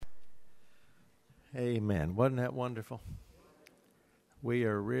Amen. Wasn't that wonderful? We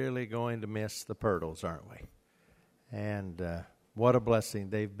are really going to miss the Pirtles, aren't we? And what a blessing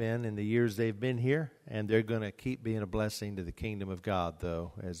they've been in the years they've been here, and they're going to keep being a blessing to the kingdom of God,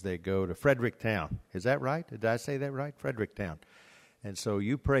 though, as they go to Fredericktown. Is that right? Did I say that right? Fredericktown. And so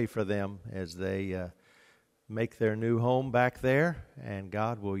you pray for them as they make their new home back there, and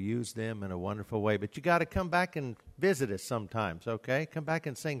God will use them in a wonderful way. But you got to come back and visit us sometimes, okay? Come back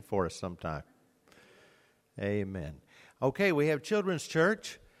and sing for us sometime. Amen. Okay, we have Children's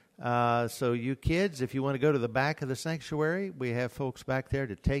Church. So you kids, if you want to go to the back of the sanctuary, we have folks back there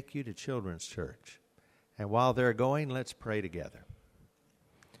to take you to Children's Church. And while they're going, let's pray together.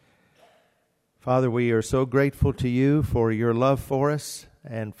 Father, we are so grateful to you for your love for us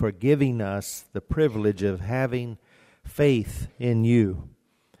and for giving us the privilege of having faith in you.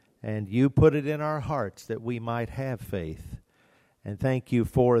 And you put it in our hearts that we might have faith. And thank you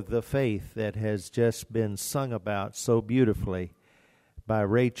for the faith that has just been sung about so beautifully by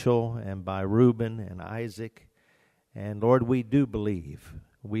Rachel and by Reuben and Isaac. And Lord, we do believe.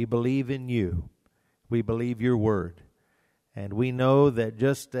 We believe in you. We believe your word. And we know that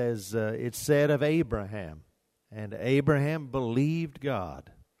just as it said of Abraham, and Abraham believed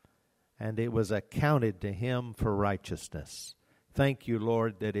God, and it was accounted to him for righteousness. Thank you,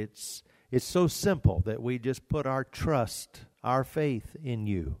 Lord, that it's so simple that we just put our trust, our faith in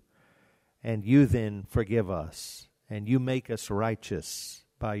you, and you then forgive us, and you make us righteous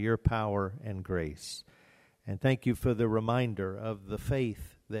by your power and grace. And thank you for the reminder of the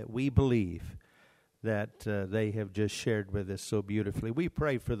faith that we believe that they have just shared with us so beautifully. We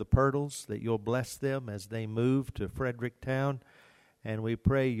pray for the Pirtles, that you'll bless them as they move to Fredericktown, and we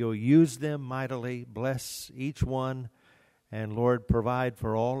pray you'll use them mightily, bless each one, and Lord, provide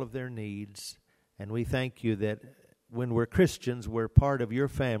for all of their needs. And we thank you that when we're Christians, we're part of your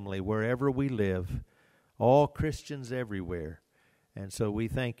family wherever we live, all Christians everywhere. And so we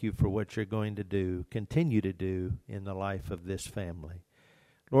thank you for what you're going to do, continue to do in the life of this family.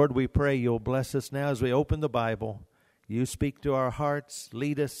 Lord, we pray you'll bless us now as we open the Bible. You speak to our hearts,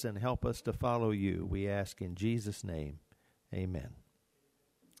 lead us, and help us to follow you. We ask in Jesus' name, amen.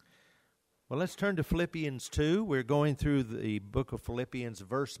 Well, let's turn to Philippians 2. We're going through the book of Philippians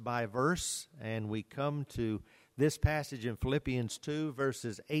verse by verse, and we come to this passage in Philippians 2,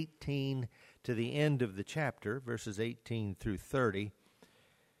 verses 18 to the end of the chapter, verses 18 through 30.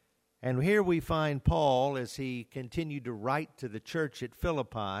 And here we find Paul as he continued to write to the church at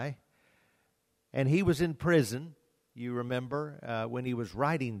Philippi, and he was in prison, you remember, when he was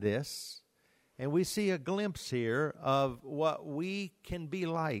writing this. And we see a glimpse here of what we can be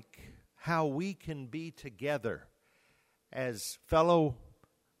like, how we can be together as fellow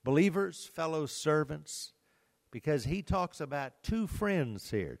believers, fellow servants, because he talks about two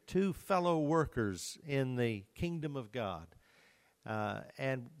friends here, two fellow workers in the kingdom of God.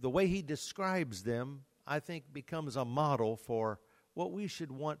 And the way he describes them, I think, becomes a model for what we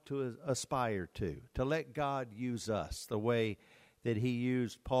should want to aspire to let God use us the way that he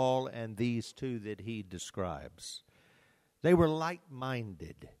used Paul and these two that he describes. They were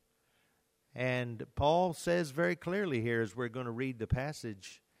like-minded. And Paul says very clearly here, as we're going to read the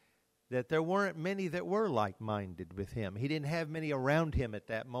passage, that there weren't many that were like-minded with him. He didn't have many around him at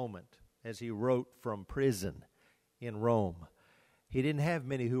that moment as he wrote from prison in Rome. He didn't have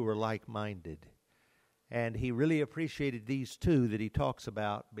many who were like-minded. And he really appreciated these two that he talks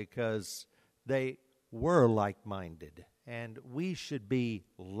about because they were like-minded. And we should be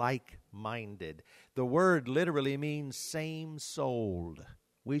like-minded. The word literally means same-souled.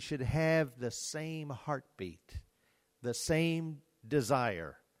 We should have the same heartbeat, the same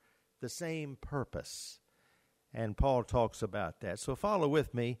desire, the same purpose. And Paul talks about that. So follow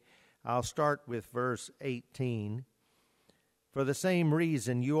with me. I'll start with verse 18. For the same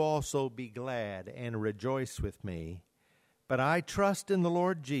reason you also be glad and rejoice with me. But I trust in the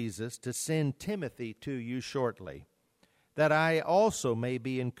Lord Jesus to send Timothy to you shortly, that I also may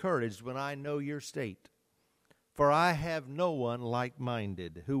be encouraged when I know your state. For I have no one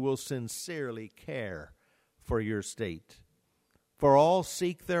like-minded who will sincerely care for your state. For all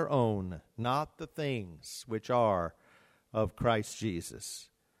seek their own, not the things which are of Christ Jesus.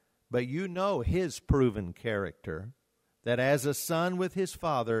 But you know his proven character, that as a son with his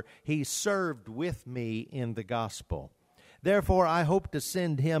father, he served with me in the gospel. Therefore I hope to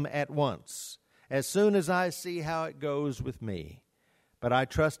send him at once, as soon as I see how it goes with me. But I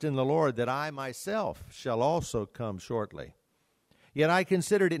trust in the Lord that I myself shall also come shortly. Yet I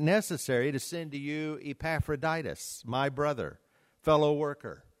considered it necessary to send to you Epaphroditus, my brother, fellow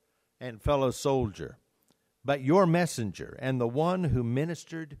worker, and fellow soldier, but your messenger and the one who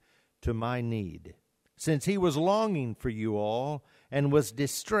ministered to my need, since he was longing for you all and was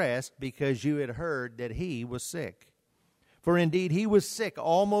distressed because you had heard that he was sick. For indeed he was sick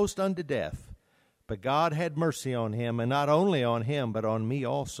almost unto death. But God had mercy on him, and not only on him, but on me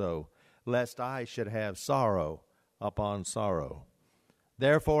also, lest I should have sorrow upon sorrow.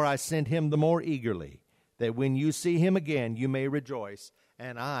 Therefore I sent him the more eagerly, that when you see him again you may rejoice,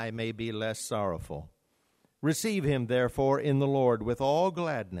 and I may be less sorrowful. Receive him, therefore, in the Lord with all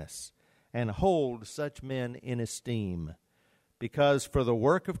gladness, and hold such men in esteem, because for the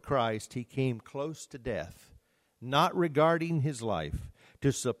work of Christ he came close to death, not regarding his life,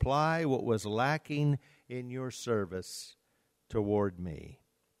 to supply what was lacking in your service toward me.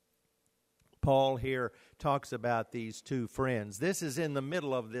 Paul here talks about these two friends. This is in the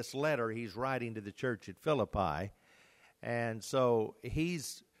middle of this letter he's writing to the church at Philippi. And so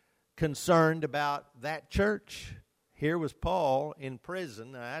he's concerned about that church. Here was Paul in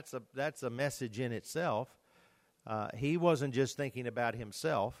prison. Now, that's a message in itself. He wasn't just thinking about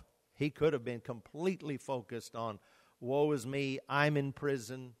himself. He could have been completely focused on, woe is me, I'm in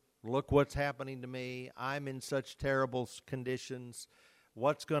prison, look what's happening to me, I'm in such terrible conditions,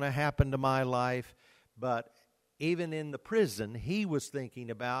 what's going to happen to my life? But even in the prison, he was thinking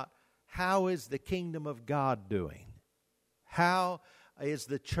about, how is the kingdom of God doing? How is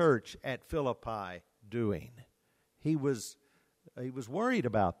the church at Philippi doing? He was worried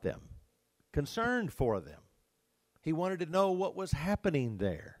about them, concerned for them. He wanted to know what was happening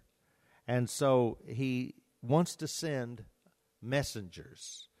there. And so he wants to send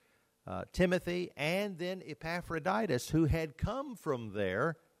messengers, Timothy and then Epaphroditus, who had come from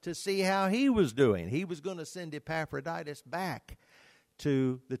there to see how he was doing. He was going to send Epaphroditus back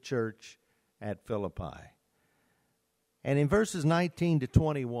to the church at Philippi. And in verses 19 to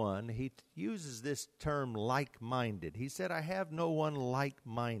 21, he uses this term like-minded. He said, I have no one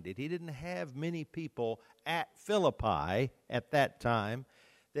like-minded. He didn't have many people at Philippi at that time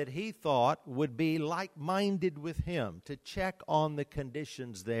that he thought would be like-minded with him to check on the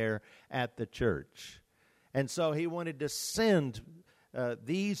conditions there at the church. And so he wanted to send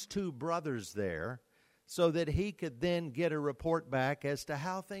these two brothers there so that he could then get a report back as to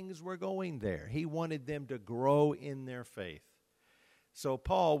how things were going there. He wanted them to grow in their faith. So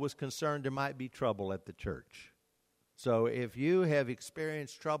Paul was concerned there might be trouble at the church. So if you have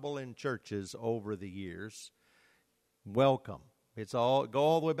experienced trouble in churches over the years, welcome. Go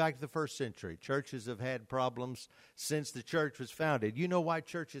all the way back to the first century. Churches have had problems since the church was founded. You know why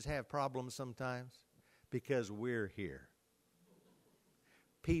churches have problems sometimes? Because we're here.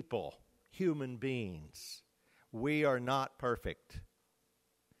 People, human beings, we are not perfect.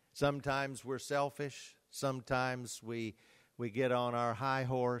 Sometimes we're selfish. Sometimes we get on our high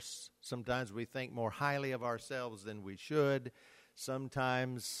horse. Sometimes we think more highly of ourselves than we should.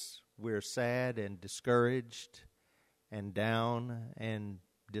 Sometimes we're sad and discouraged and down and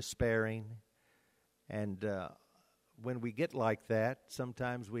despairing. And when we get like that,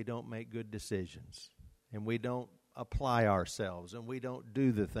 sometimes we don't make good decisions. And we don't apply ourselves. And we don't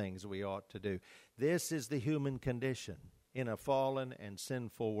do the things we ought to do. This is the human condition in a fallen and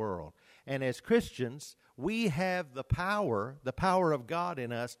sinful world. And as Christians, we have the power of God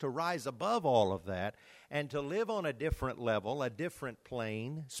in us to rise above all of that and to live on a different level, a different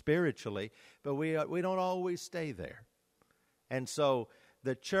plane spiritually. But we don't always stay there. And so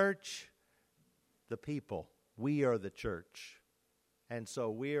the church, the people, we are the church. And so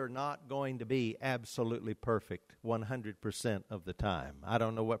we are not going to be absolutely perfect 100% of the time. I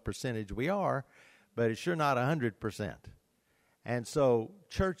don't know what percentage we are, but it's sure not 100%. And so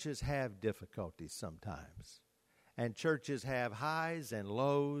churches have difficulties sometimes. And churches have highs and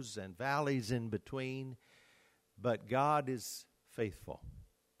lows and valleys in between. But God is faithful.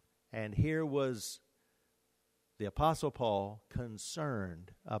 And here was the Apostle Paul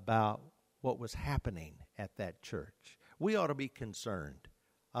concerned about what was happening at that church. We ought to be concerned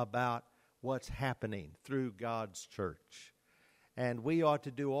about what's happening through God's church. And we ought to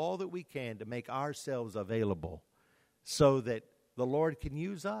do all that we can to make ourselves available so that the Lord can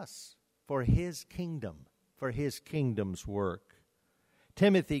use us for His kingdom, for His kingdom's work.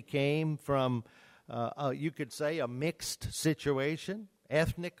 Timothy came from, you could say, a mixed situation.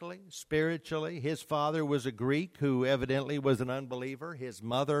 Ethnically, spiritually, his father was a Greek who evidently was an unbeliever. His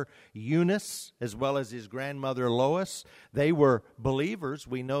mother, Eunice, as well as his grandmother, Lois, they were believers.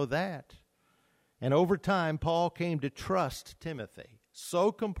 We know that. And over time, Paul came to trust Timothy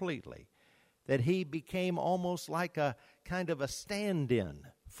so completely that he became almost like a kind of a stand-in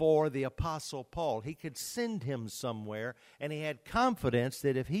for the Apostle Paul. He could send him somewhere, and he had confidence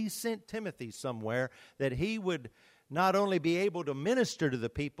that if he sent Timothy somewhere, that he would not only be able to minister to the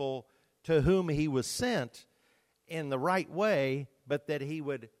people to whom he was sent in the right way, but that he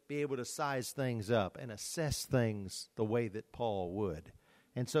would be able to size things up and assess things the way that Paul would.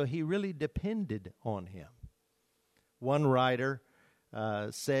 And so he really depended on him. One writer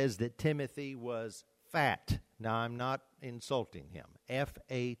says that Timothy was fat. Now, I'm not insulting him.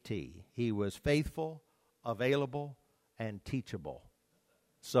 F-A-T. He was faithful, available, and teachable.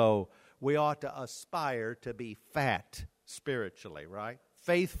 So we ought to aspire to be fat spiritually, right?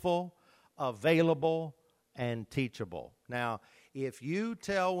 Faithful, available, and teachable. Now, if you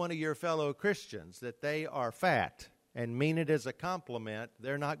tell one of your fellow Christians that they are fat and mean it as a compliment,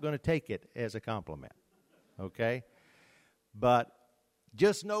 they're not going to take it as a compliment, okay? But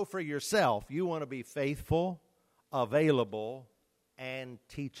just know for yourself, you want to be faithful, available, and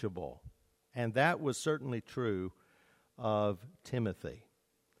teachable. And that was certainly true of Timothy.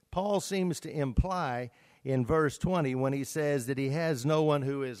 Paul seems to imply in verse 20 when he says that he has no one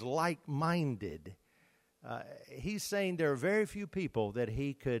who is like-minded. He's saying there are very few people that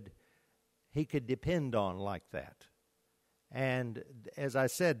he could depend on like that. And as I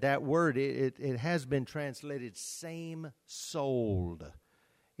said, that word, it has been translated same-souled.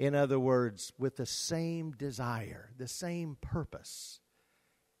 In other words, with the same desire, the same purpose.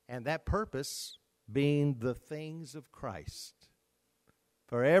 And that purpose being the things of Christ.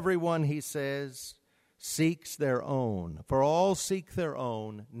 For everyone, he says, seeks their own. For all seek their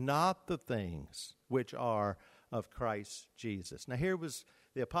own, not the things which are of Christ Jesus. Now here was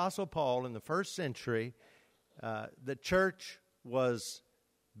the Apostle Paul in the first century. The church was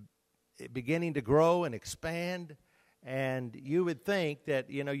beginning to grow and expand. And you would think that,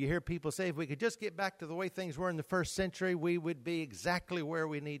 you hear people say, if we could just get back to the way things were in the first century, we would be exactly where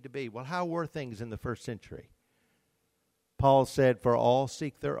we need to be. Well, how were things in the first century? Paul said, for all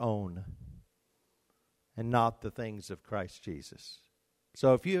seek their own and not the things of Christ Jesus.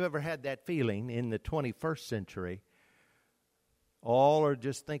 So if you've ever had that feeling in the 21st century, all are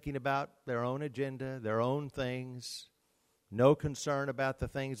just thinking about their own agenda, their own things, no concern about the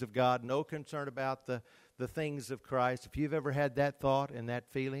things of God, no concern about the things of Christ. If you've ever had that thought and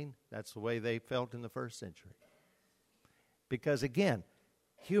that feeling, that's the way they felt in the first century. Because again,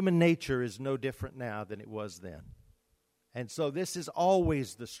 human nature is no different now than it was then. And so this is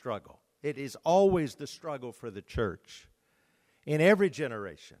always the struggle. It is always the struggle for the church in every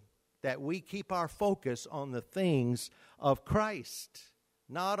generation, that we keep our focus on the things of Christ,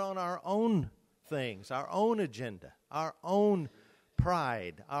 not on our own things, our own agenda, our own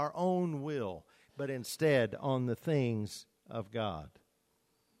pride, our own will, but instead on the things of God.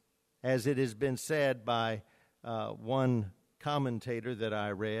 As it has been said by one commentator that I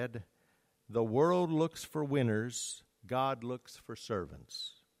read, the world looks for winners, God looks for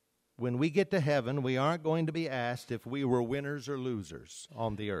servants. When we get to heaven, we aren't going to be asked if we were winners or losers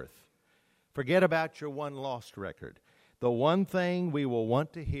on the earth. Forget about your one lost record. The one thing we will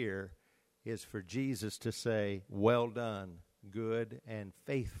want to hear is for Jesus to say, well done, good and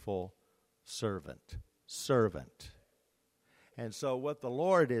faithful servant. Servant. And so what the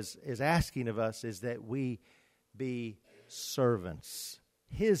Lord is asking of us is that we be servants,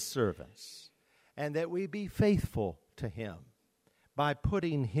 His servants, and that we be faithful to Him by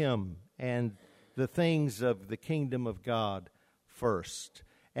putting Him and the things of the kingdom of God first.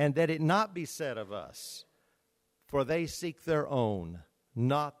 And that it not be said of us, for they seek their own,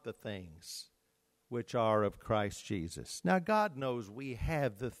 not the things which are of Christ Jesus. Now, God knows we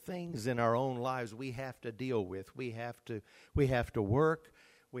have the things in our own lives we have to deal with. We have to work.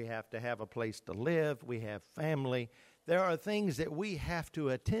 We have to have a place to live. We have family. There are things that we have to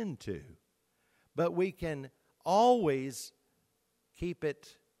attend to. But we can always keep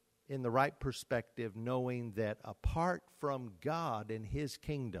it in the right perspective, knowing that apart from God and His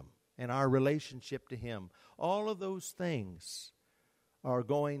kingdom and our relationship to Him, all of those things are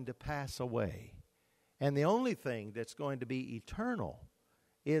going to pass away. And the only thing that's going to be eternal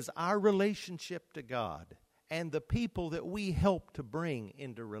is our relationship to God and the people that we help to bring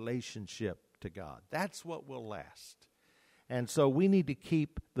into relationship to God. That's what will last. And so we need to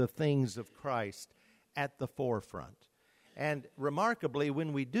keep the things of Christ at the forefront. And remarkably,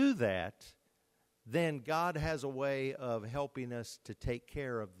 when we do that, then God has a way of helping us to take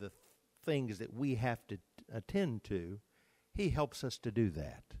care of the things that we have to attend to. He helps us to do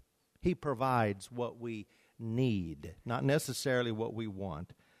that. He provides what we need, not necessarily what we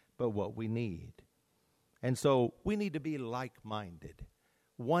want, but what we need. And so we need to be like-minded,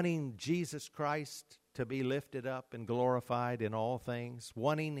 wanting Jesus Christ to be lifted up and glorified in all things,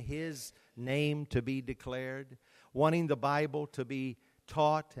 wanting His name to be declared, wanting the Bible to be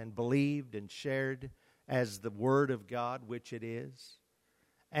taught and believed and shared as the Word of God, which it is,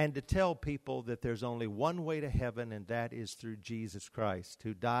 and to tell people that there's only one way to heaven, and that is through Jesus Christ,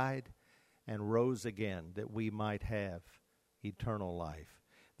 who died and rose again that we might have eternal life.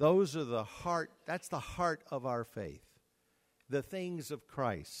 That's the heart of our faith. The things of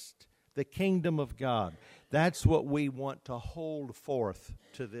Christ, the kingdom of God. That's what we want to hold forth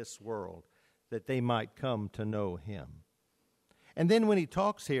to this world, that they might come to know Him. And then when he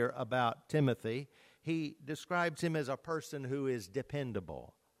talks here about Timothy, he describes him as a person who is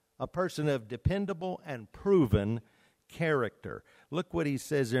dependable, a person of dependable and proven character. Look what he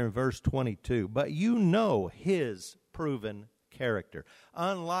says there in verse 22. But you know his proven character.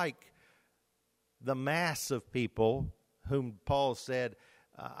 Unlike the mass of people whom Paul said,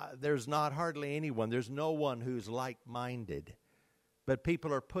 there's not hardly anyone, there's no one who's like-minded. But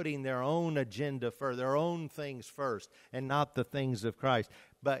people are putting their own agenda for their own things first and not the things of Christ.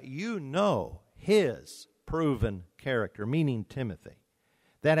 But you know his proven character, meaning Timothy,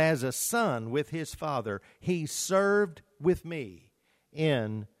 that as a son with his father, he served with me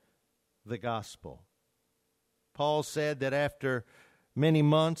in the gospel. Paul said that after many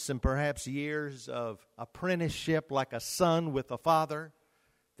months and perhaps years of apprenticeship like a son with a father,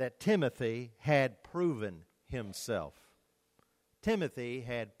 that Timothy had proven himself. Timothy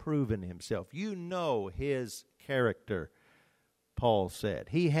had proven himself. You know his character, Paul said.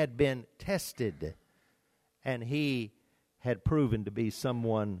 He had been tested, and he had proven to be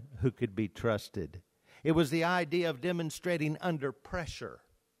someone who could be trusted. It was the idea of demonstrating under pressure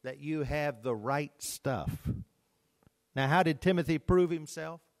that you have the right stuff. Now, how did Timothy prove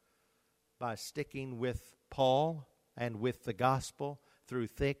himself? By sticking with Paul and with the gospel through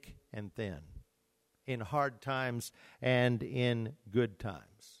thick and thin, in hard times and in good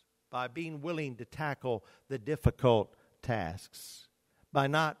times, by being willing to tackle the difficult tasks, by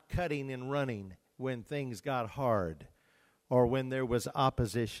not cutting and running when things got hard or when there was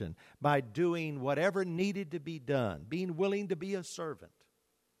opposition, by doing whatever needed to be done, being willing to be a servant,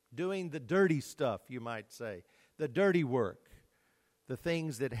 doing the dirty stuff, you might say, the dirty work, the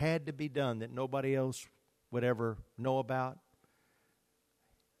things that had to be done that nobody else would ever know about,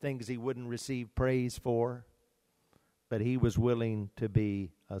 things he wouldn't receive praise for, but he was willing to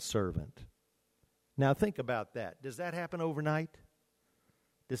be a servant. Now think about that. Does that happen overnight?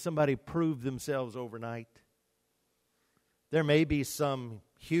 Does somebody prove themselves overnight? There may be some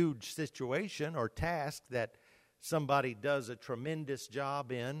huge situation or task that somebody does a tremendous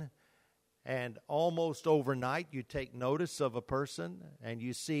job in, and almost overnight you take notice of a person and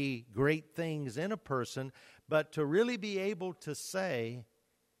you see great things in a person, but to really be able to say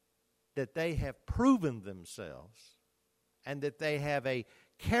that they have proven themselves and that they have a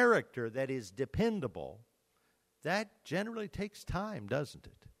character that is dependable, that generally takes time, doesn't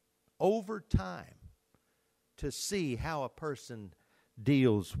it? Over time, to see how a person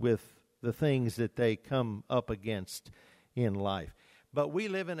deals with the things that they come up against in life. But we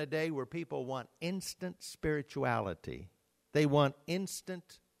live in a day where people want instant spirituality. They want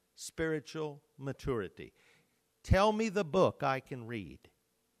instant spiritual maturity. Tell me the book I can read.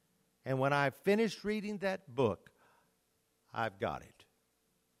 And when I've finished reading that book, I've got it.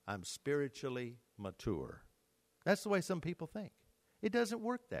 I'm spiritually mature. That's the way some people think. It doesn't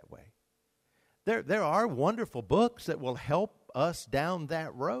work that way. There are wonderful books that will help us down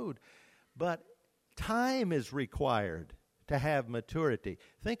that road, but time is required to have maturity.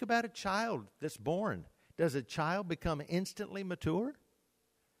 Think about a child that's born. Does a child become instantly mature?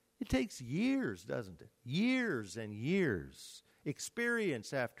 It takes years, doesn't it? Years and years.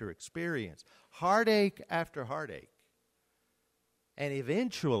 Experience after experience. Heartache after heartache. And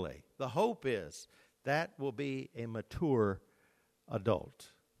eventually, the hope is that will be a mature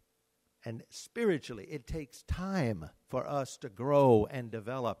adult. And spiritually, it takes time for us to grow and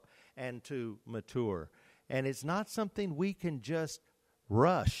develop and to mature. And it's not something we can just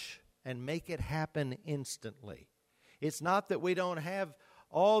rush and make it happen instantly. It's not that we don't have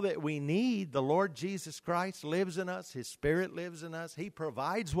all that we need. The Lord Jesus Christ lives in us. His Spirit lives in us. He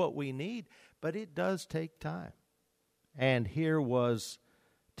provides what we need, but it does take time. And here was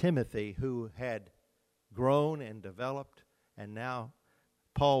Timothy, who had grown and developed, and now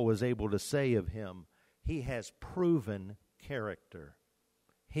Paul was able to say of him, he has proven character.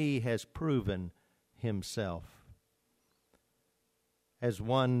 He has proven himself. As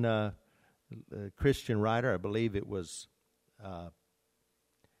one Christian writer, I believe it was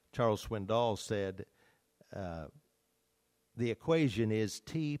Charles Swindoll, said, the equation is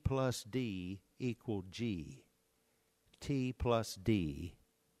T plus D equal G. T plus D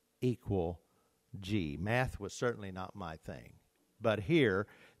equal G. Math was certainly not my thing. But here,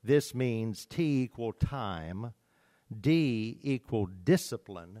 this means T equal time, D equal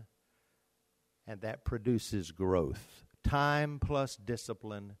discipline, and that produces growth. Time plus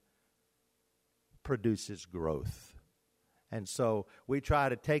discipline produces growth. And so we try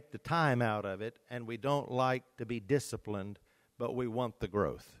to take the time out of it, and we don't like to be disciplined, but we want the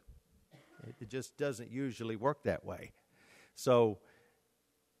growth. It just doesn't usually work that way. So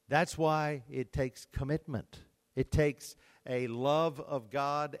that's why it takes commitment. It takes a love of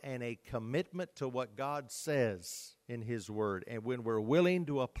God and a commitment to what God says in His Word. And when we're willing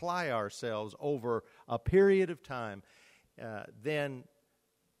to apply ourselves over a period of time, then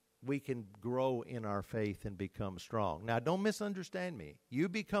we can grow in our faith and become strong. Now, don't misunderstand me. You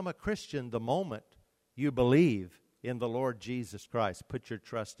become a Christian the moment you believe in the Lord Jesus Christ. Put your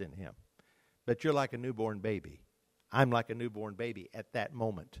trust in Him. But you're like a newborn baby. I'm like a newborn baby at that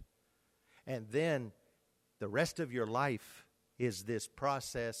moment. And then the rest of your life is this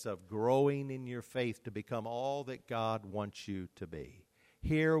process of growing in your faith to become all that God wants you to be.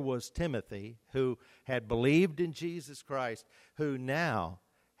 Here was Timothy, who had believed in Jesus Christ, who now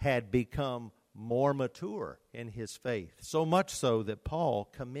had become more mature in his faith, so much so that Paul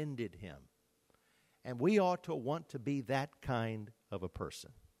commended him. And we ought to want to be that kind of a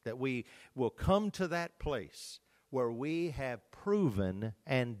person, that we will come to that place where we have proven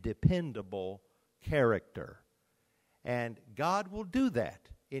and dependable character. And God will do that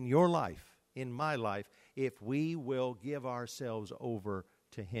in your life, in my life, if we will give ourselves over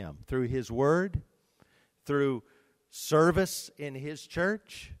to Him through His Word, through service in His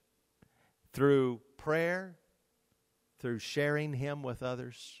church, through prayer, through sharing Him with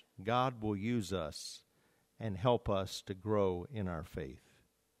others. God will use us and help us to grow in our faith.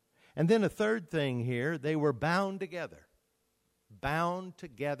 And then a third thing here, they were bound together. Bound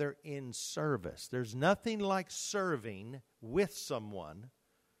together in service. There's nothing like serving with someone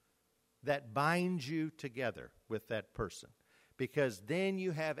that binds you together with that person, because then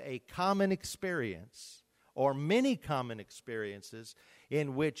you have a common experience or many common experiences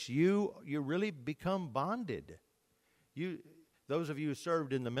in which you really become bonded. Those of you who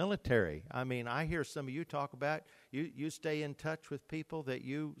served in the military, I mean, I hear some of you talk about you stay in touch with people that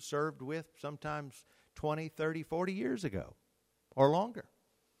you served with sometimes 20, 30, 40 years ago or longer.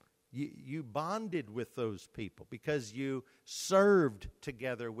 You bonded with those people because you served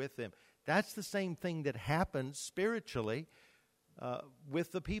together with them. That's the same thing that happens spiritually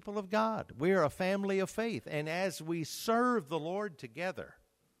with the people of God. We're a family of faith. And as we serve the Lord together,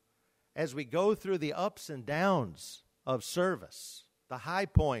 as we go through the ups and downs of service, the high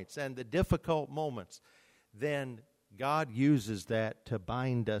points and the difficult moments, then God uses that to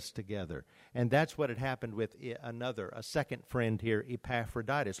bind us together. And that's what had happened with a second friend here,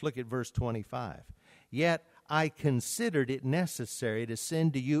 Epaphroditus. Look at verse 25. Yet I considered it necessary to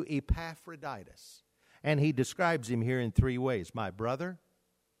send to you Epaphroditus. And he describes him here in three ways: my brother,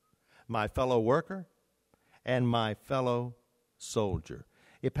 my fellow worker, and my fellow soldier.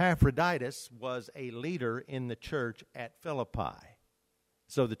 Epaphroditus was a leader in the church at Philippi.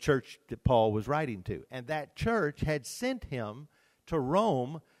 So the church that Paul was writing to. And that church had sent him to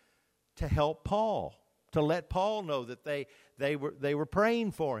Rome to help Paul, to let Paul know that they were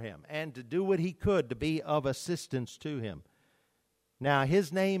praying for him and to do what he could to be of assistance to him. Now,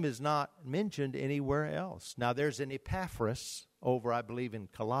 his name is not mentioned anywhere else. Now, there's an Epaphras over, I believe, in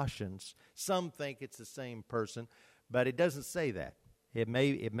Colossians. Some think it's the same person, but it doesn't say that. It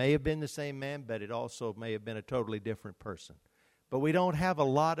may have been the same man, but it also may have been a totally different person. But we don't have a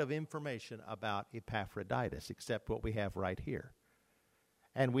lot of information about Epaphroditus except what we have right here.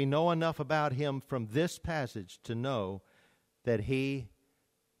 And we know enough about him from this passage to know that he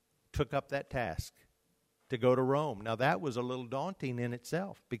took up that task to go to Rome. Now, that was a little daunting in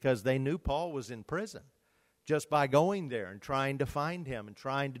itself because they knew Paul was in prison. Just by going there and trying to find him and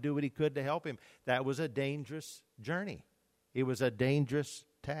trying to do what he could to help him, that was a dangerous journey. It was a dangerous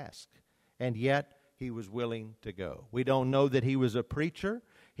task. And yet, he was willing to go. We don't know that he was a preacher.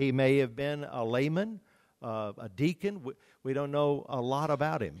 He may have been a layman, a deacon. We don't know a lot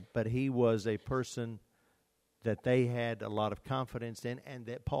about him, but he was a person that they had a lot of confidence in and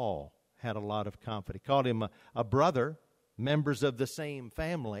that Paul had a lot of confidence. He called him a brother, members of the same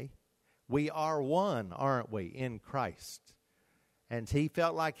family. We are one, aren't we, in Christ? And he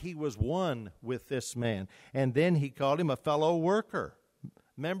felt like he was one with this man. And then he called him a fellow worker.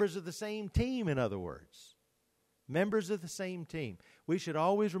 Members of the same team, in other words. Members of the same team. We should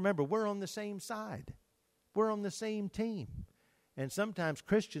always remember we're on the same side. We're on the same team. And sometimes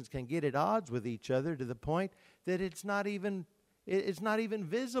Christians can get at odds with each other to the point that it's not even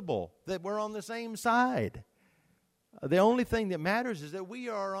visible that we're on the same side. The only thing that matters is that we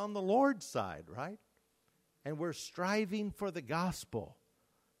are on the Lord's side, right? and we're striving for the gospel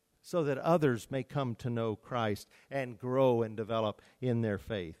so that others may come to know Christ and grow and develop in their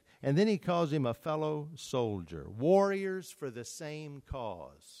faith. And then he calls him a fellow soldier, warriors for the same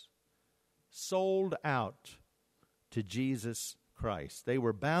cause, sold out to Jesus Christ. They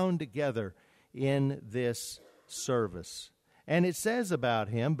were bound together in this service. And it says about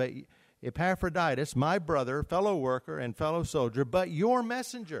him, but Epaphroditus, my brother, fellow worker, and fellow soldier, but your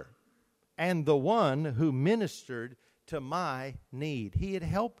messenger, and the one who ministered to my need. He had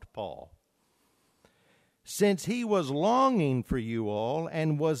helped Paul, since he was longing for you all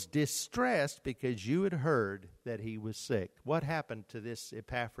and was distressed because you had heard that he was sick. What happened to this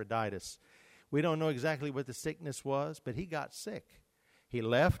Epaphroditus? We don't know exactly what the sickness was, but he got sick. He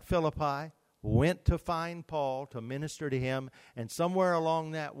left Philippi, went to find Paul to minister to him, and somewhere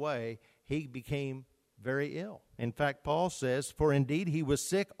along that way, he became very ill. In fact, Paul says, for indeed he was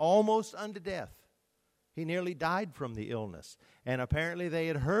sick almost unto death. He nearly died from the illness. And apparently they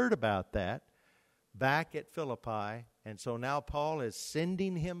had heard about that back at Philippi. And so now Paul is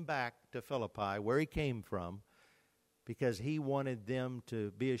sending him back to Philippi, where he came from, because he wanted them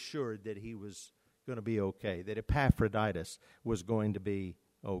to be assured that he was going to be okay, that Epaphroditus was going to be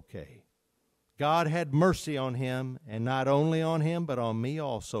okay. God had mercy on him, and not only on him, but on me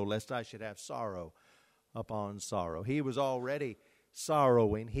also, lest I should have sorrow upon sorrow. He was already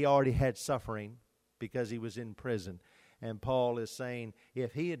sorrowing. He already had suffering because he was in prison. And Paul is saying,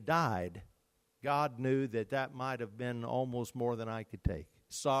 if he had died, God knew that that might have been almost more than I could take.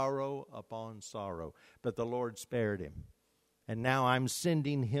 Sorrow upon sorrow. But the Lord spared him. And now I'm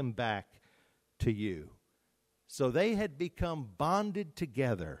sending him back to you. So they had become bonded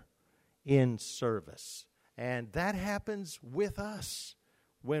together in service. And that happens with us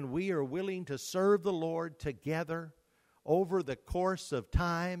when we are willing to serve the Lord together over the course of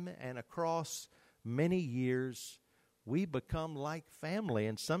time and across many years. We become like family.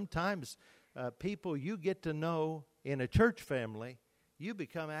 And sometimes people you get to know in a church family, you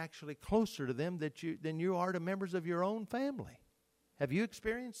become actually closer to them than you are to members of your own family. Have you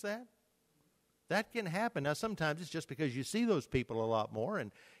experienced that? That can happen. Now, sometimes it's just because you see those people a lot more,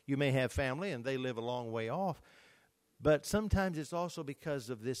 and you may have family and they live a long way off. But sometimes it's also because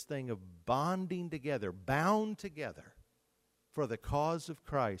of this thing of bonding together, bound together for the cause of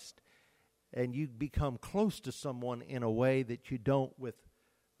Christ. And you become close to someone in a way that you don't with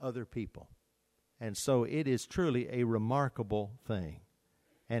other people. And so it is truly a remarkable thing.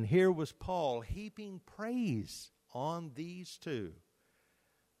 And here was Paul heaping praise on these two.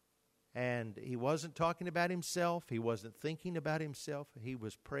 And he wasn't talking about himself. He wasn't thinking about himself. He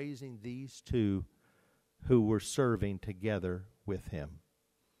was praising these two who were serving together with him.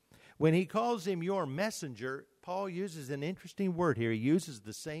 When he calls him your messenger, Paul uses an interesting word here. He uses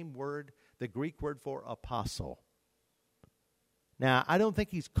the same word, the Greek word for apostle. Now, I don't think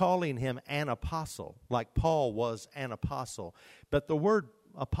he's calling him an apostle, like Paul was an apostle. But the word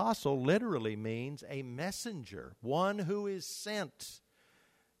apostle literally means a messenger, one who is sent.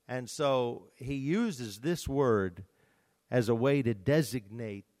 And so he uses this word as a way to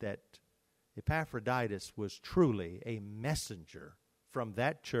designate that Epaphroditus was truly a messenger from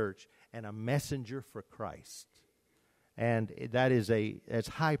that church and a messenger for Christ. And that's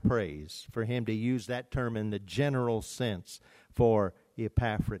high praise for him to use that term in the general sense for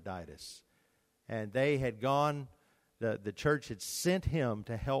Epaphroditus. And they had gone, the church had sent him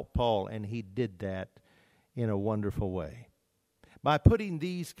to help Paul, and he did that in a wonderful way. By putting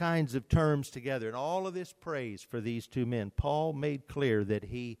these kinds of terms together and all of this praise for these two men, Paul made clear that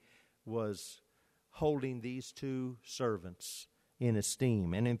he was holding these two servants in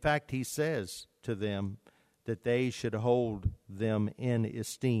esteem. And in fact, he says to them that they should hold them in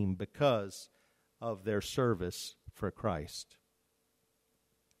esteem because of their service for Christ.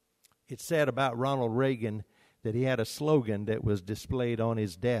 It's said about Ronald Reagan that he had a slogan that was displayed on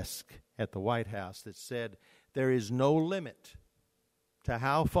his desk at the White House that said, "There is no limit to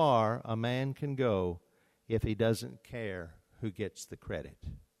how far a man can go if he doesn't care who gets the credit."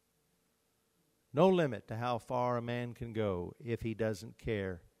 No limit to how far a man can go if he doesn't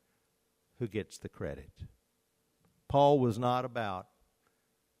care who gets the credit. Paul was not about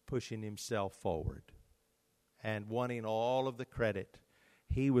pushing himself forward and wanting all of the credit.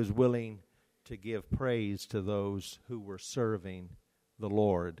 He was willing to give praise to those who were serving the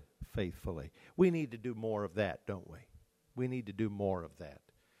Lord faithfully. We need to do more of that, don't we? We need to do more of that.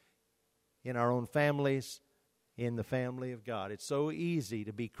 In our own families, in the family of God, it's so easy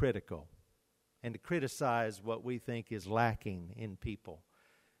to be critical and to criticize what we think is lacking in people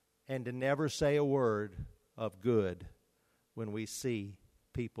and to never say a word of good when we see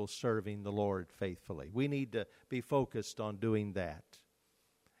people serving the Lord faithfully. We need to be focused on doing that.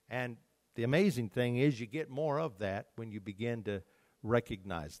 And the amazing thing is you get more of that when you begin to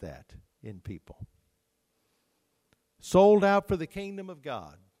recognize that in people. Sold out for the kingdom of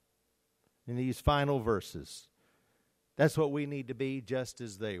God in these final verses. That's what we need to be, just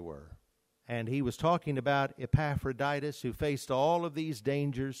as they were. And he was talking about Epaphroditus, who faced all of these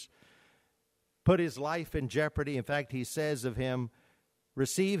dangers, put his life in jeopardy. In fact, he says of him,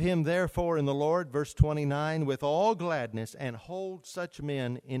 receive him therefore in the Lord, verse 29, with all gladness, and hold such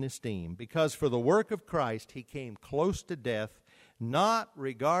men in esteem, because for the work of Christ he came close to death, not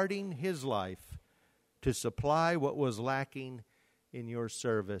regarding his life, to supply what was lacking in your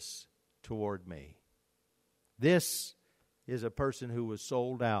service toward me. This is a person who was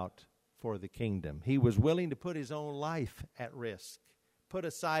sold out for the kingdom. He was willing to put his own life at risk, put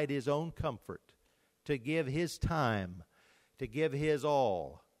aside his own comfort, to give his time, to give his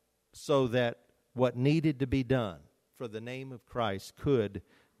all, so that what needed to be done for the name of Christ could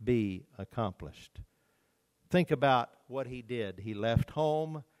be accomplished. Think about what he did. He left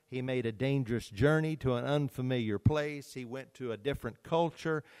home. He made a dangerous journey to an unfamiliar place. He went to a different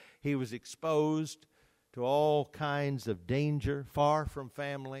culture. He was exposed to all kinds of danger, far from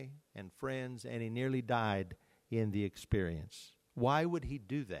family and friends, and he nearly died in the experience. Why would he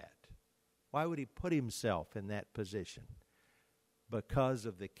do that? Why would he put himself in that position? Because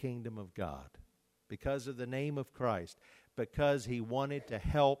of the kingdom of God, because of the name of Christ, because he wanted to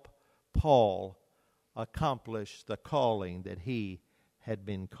help Paul accomplish the calling that he had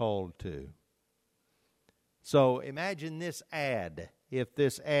been called to. So imagine this ad, if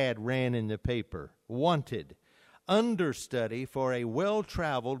this ad ran in the paper. Wanted, understudy for a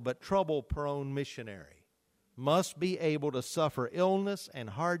well-traveled but trouble-prone missionary. Must be able to suffer illness and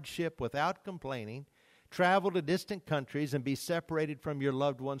hardship without complaining, travel to distant countries and be separated from your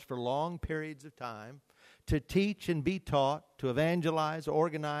loved ones for long periods of time, to teach and be taught, to evangelize,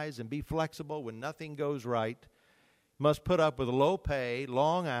 organize, and be flexible when nothing goes right, must put up with low pay,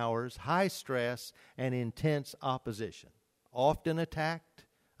 long hours, high stress, and intense opposition. Often attacked,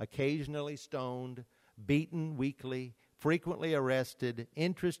 occasionally stoned, beaten weekly, frequently arrested.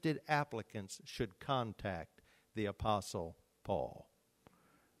 Interested applicants should contact the Apostle Paul.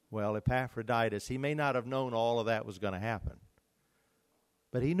 Well, Epaphroditus, he may not have known all of that was going to happen,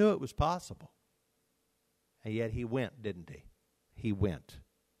 but he knew it was possible. And yet he went, didn't he? He went.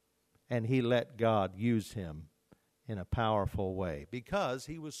 And he let God use him in a powerful way because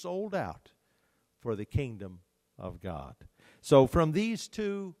he was sold out for the kingdom of God. So from these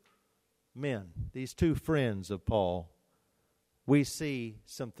two men, these two friends of Paul, we see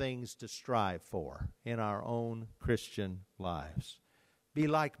some things to strive for in our own Christian lives. Be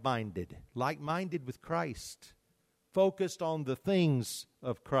like-minded with Christ, focused on the things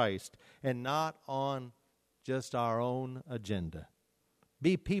of Christ and not on just our own agenda.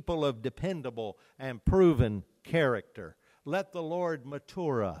 Be people of dependable and proven character. Let the Lord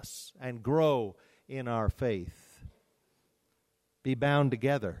mature us and grow in our faith. Be bound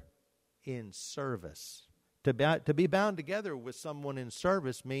together in service. To be bound together with someone in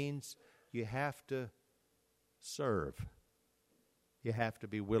service means you have to serve. You have to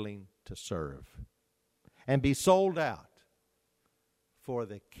be willing to serve. And be sold out for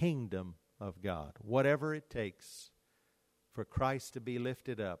the kingdom of God. Whatever it takes for Christ to be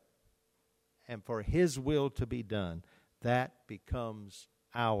lifted up and for His will to be done, that becomes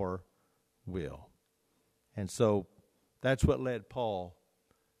our will. And so that's what led Paul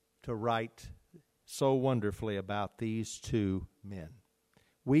to write so wonderfully about these two men.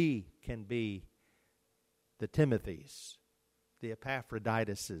 We can be the Timothys, the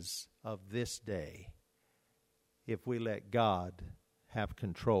Epaphroditus of this day, if we let God have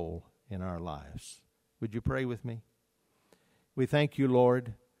control in our lives. Would you pray with me? We thank you,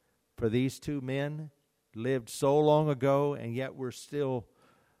 Lord, for these two men lived so long ago, and yet we're still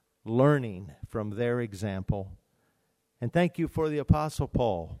learning from their example. And thank you for the Apostle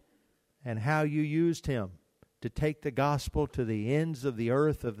Paul and how you used him to take the gospel to the ends of the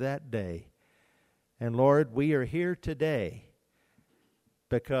earth of that day. And Lord, we are here today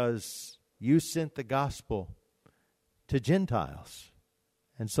because you sent the gospel to Gentiles.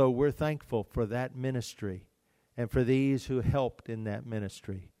 And so we're thankful for that ministry and for these who helped in that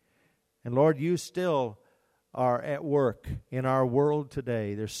ministry. And Lord, you still are at work in our world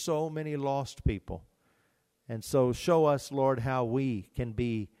today. There's so many lost people. And so show us, Lord, how we can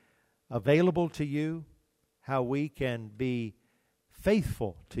be available to you, how we can be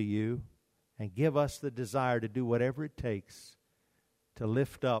faithful to you, and give us the desire to do whatever it takes to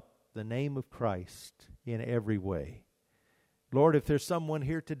lift up the name of Christ in every way. Lord, if there's someone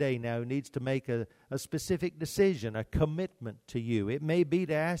here today now who needs to make a specific decision, a commitment to you, it may be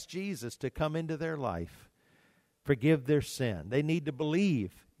to ask Jesus to come into their life, forgive their sin. They need to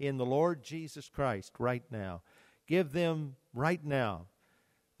believe in the Lord Jesus Christ right now. Give them right now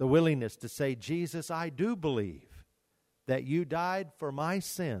the willingness to say, Jesus, I do believe that you died for my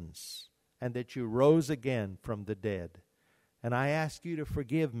sins and that you rose again from the dead. And I ask you to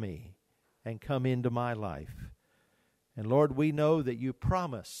forgive me and come into my life. And Lord, we know that you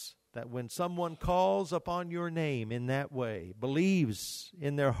promise that when someone calls upon your name in that way, believes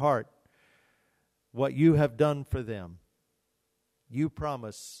in their heart what you have done for them, you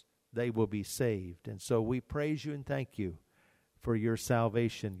promise they will be saved. And so we praise you and thank you for your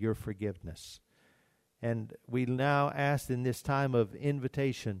salvation, your forgiveness. And we now ask in this time of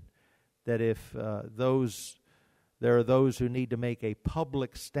invitation that if there are those who need to make a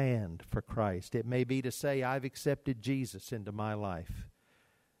public stand for Christ. It may be to say, I've accepted Jesus into my life,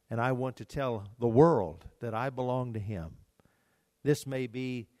 and I want to tell the world that I belong to him. This may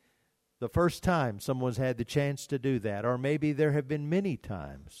be the first time someone's had the chance to do that, or maybe there have been many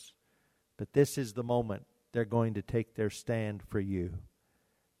times, but this is the moment they're going to take their stand for you.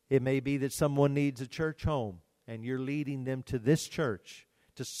 It may be that someone needs a church home, and you're leading them to this church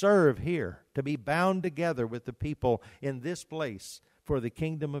to serve here, to be bound together with the people in this place for the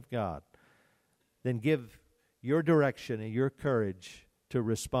kingdom of God. Then give your direction and your courage to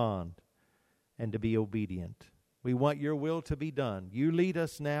respond and to be obedient. We want your will to be done. You lead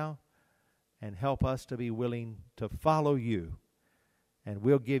us now and help us to be willing to follow you. And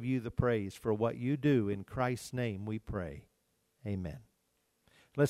we'll give you the praise for what you do. In Christ's name we pray. Amen.